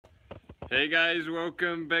Hey guys,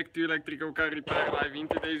 welcome back to Electrical Car Repair Live. In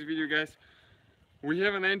today's video, guys, we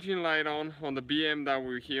have an engine light on the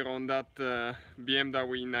BMW here, on that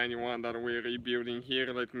BMW E91 that we're rebuilding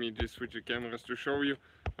here. Let me just switch the cameras to show you.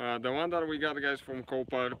 The one that we got, guys, from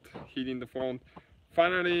Copart, heat in the front.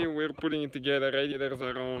 Finally, we're putting it together. Radiators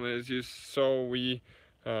are on. As you saw, we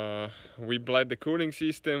bled the cooling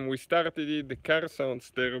system. We started it. The car sounds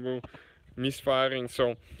terrible, misfiring.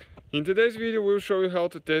 So in today's video, we'll show you how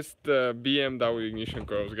to test BMW ignition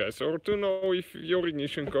coils, guys, or to know if your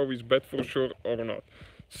ignition coil is bad for sure or not.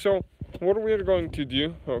 So what we're going to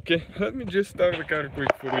do, okay, let me just start the car quick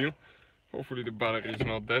for you. Hopefully the battery is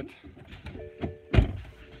not dead.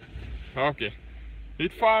 Okay,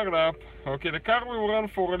 it fired up. Okay, the car will run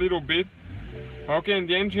for a little bit. Okay, and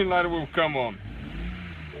the engine light will come on.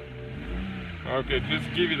 Okay, just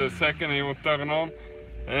give it a second, it will turn on.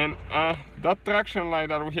 And that traction light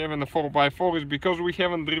that we have in the 4x4 is because we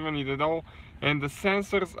haven't driven it at all and the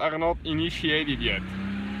sensors are not initiated yet.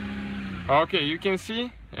 Okay, you can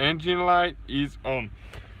see engine light is on.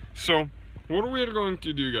 So what we're going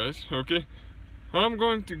to do, guys, okay, I'm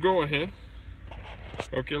going to go ahead.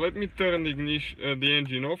 Okay, let me turn the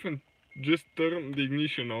engine off and just turn the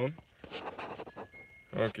ignition on.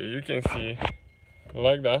 Okay, you can see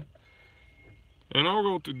like that. And I'll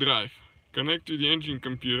go to drive. Connect to the engine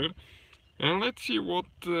computer and let's see what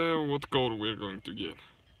code we're going to get.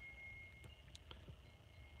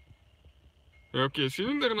 Okay,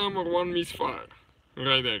 cylinder number 1 misfire.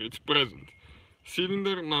 Right there, it's present.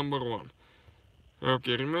 Cylinder number 1.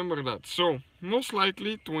 Okay, remember that. So, most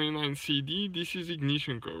likely 29 CD, this is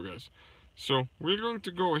ignition code, guys. So, we're going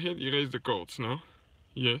to go ahead, erase the codes now.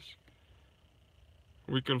 Yes.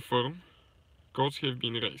 We confirm. Codes have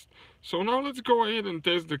been erased. So now let's go ahead and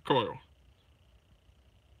test the coil.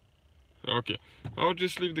 Okay, I'll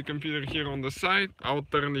just leave the computer here on the side. I'll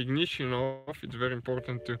turn the ignition off. It's very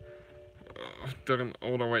important to turn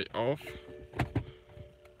all the way off.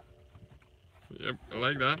 Yep,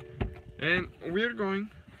 like that. And we're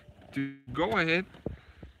going to go ahead.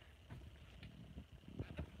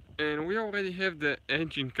 And we already have the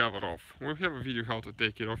engine cover off. We'll have a video how to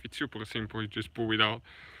take it off. It's super simple, you just pull it out.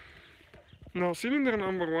 Now, cylinder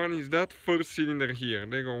number 1 is that first cylinder here.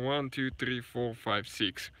 They go 1, 2, 3, 4, 5,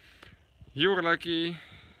 6. You're lucky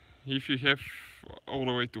if you have all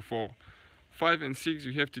the way to 4. 5 and 6,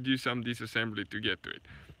 you have to do some disassembly to get to it.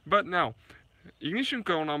 But now, ignition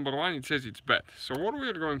coil number 1, it says it's bad. So what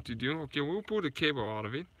we're going to do, okay, we'll pull the cable out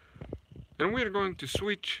of it. And we're going to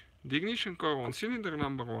switch the ignition coil on cylinder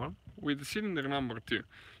number 1 with the cylinder number 2.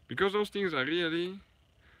 Because those things are really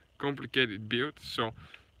complicated build. So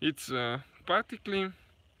it's practically,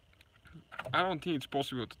 I don't think it's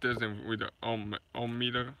possible to test them with an ohm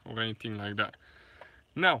meter or anything like that.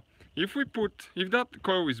 Now, if that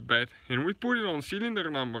coil is bad and we put it on cylinder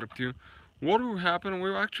number 2, what will happen?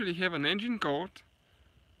 We'll actually have an engine code,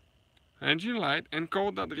 engine light, and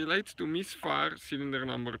code that relates to misfire cylinder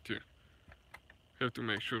number 2. Have to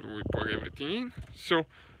make sure we plug everything in. So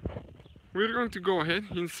we're going to go ahead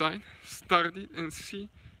inside, start it, and see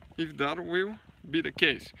if that will be the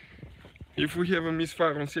case. If we have a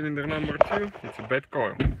misfire on cylinder number 2, it's a bad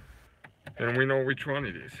coil. And we know which one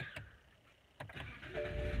it is.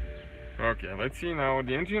 Okay, let's see now.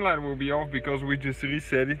 The engine light will be off because we just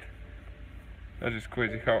reset it. That's just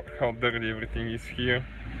crazy how dirty everything is here.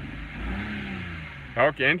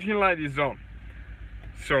 Okay, engine light is on.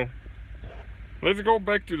 So, let's go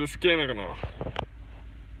back to the scanner now.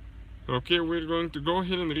 Okay, we're going to go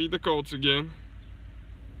ahead and read the codes again.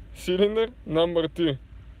 Cylinder number 2.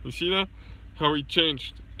 You see that? How it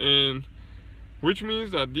changed, and which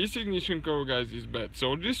means that this ignition coil, guys, is bad.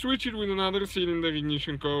 So just switch it with another cylinder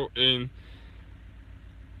ignition coil and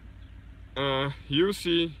you'll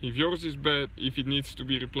see if yours is bad, if it needs to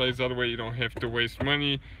be replaced. That way you don't have to waste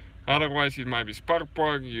money. Otherwise it might be spark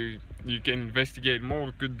plug. You can investigate more.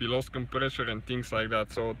 It could be lost compressor and things like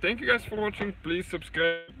that. So thank you guys for watching. Please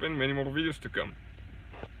subscribe and many more videos to come.